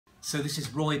So this is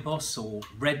Rooibos or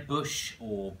red bush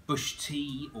or bush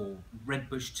tea or red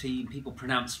bush tea. People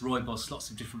pronounce Rooibos lots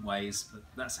of different ways, but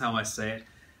that's how I say it.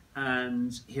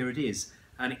 And here it is.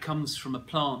 And it comes from a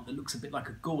plant that looks a bit like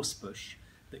a gorse bush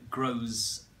that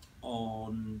grows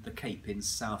on the Cape in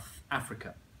South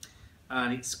Africa.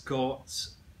 And it's got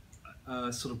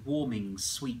a sort of warming,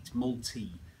 sweet,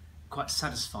 malty, quite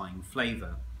satisfying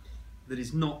flavour that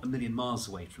is not a million miles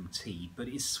away from tea, but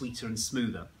is sweeter and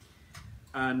smoother.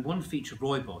 And one feature of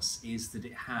Rooibos is that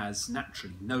it has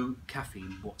naturally no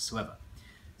caffeine whatsoever.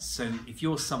 So if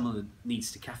you're someone that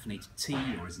needs decaffeinated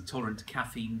tea or is intolerant to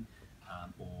caffeine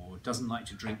or doesn't like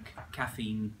to drink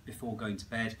caffeine before going to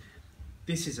bed,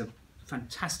 this is a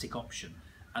fantastic option.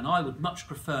 And I would much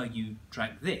prefer you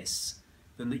drank this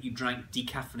than that you drank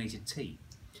decaffeinated tea.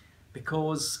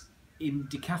 Because in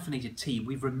decaffeinated tea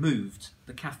we've removed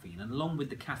the caffeine, and along with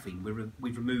the caffeine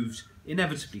we've removed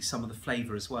inevitably some of the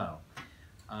flavour as well.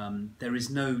 There is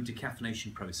no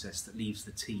decaffeination process that leaves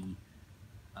the tea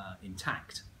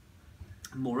intact.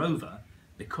 Moreover,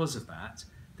 because of that,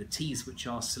 the teas which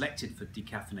are selected for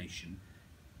decaffeination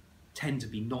tend to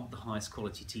be not the highest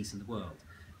quality teas in the world.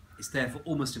 It's therefore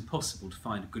almost impossible to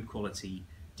find a good quality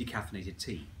decaffeinated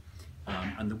tea.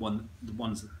 And the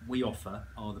ones that we offer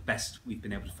are the best we've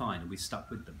been able to find, and we've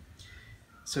stuck with them.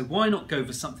 So why not go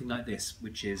for something like this,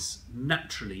 which is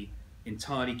naturally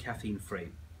entirely caffeine-free?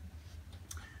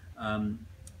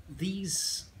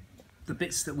 The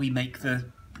bits that we make the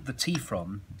tea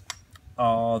from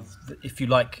are, if you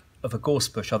like, of a gorse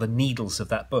bush, are the needles of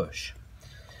that bush.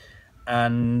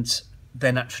 And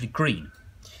they're naturally green.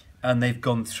 And they've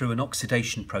gone through an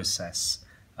oxidation process,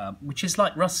 which is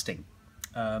like rusting.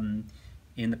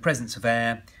 In the presence of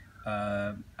air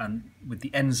and with the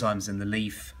enzymes in the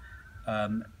leaf,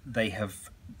 they have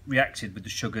reacted with the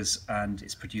sugars and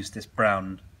it's produced this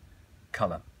brown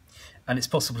colour. And it's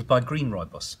possible to buy green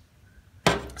Rooibos.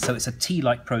 So it's a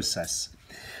tea-like process.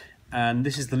 And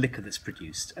this is the liquor that's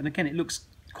produced. And again, it looks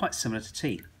quite similar to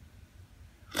tea.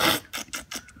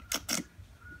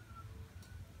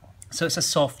 So it's a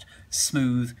soft,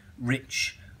 smooth,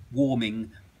 rich,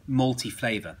 warming, malty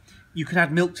flavour. You can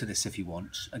add milk to this if you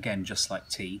want, again, just like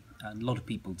tea, and a lot of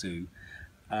people do.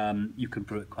 You can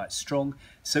brew it quite strong.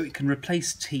 So it can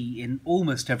replace tea in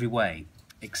almost every way,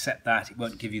 except that it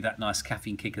won't give you that nice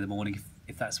caffeine kick in the morning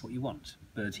if that's what you want.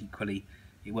 But equally,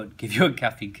 it won't give you a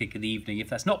caffeine kick in the evening if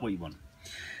that's not what you want.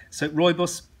 So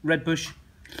Rooibos, red bush,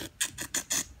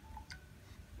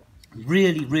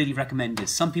 really, really recommend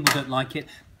this. Some people don't like it.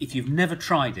 If you've never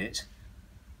tried it,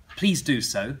 please do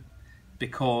so,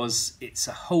 because it's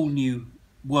a whole new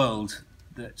world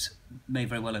that may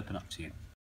very well open up to you.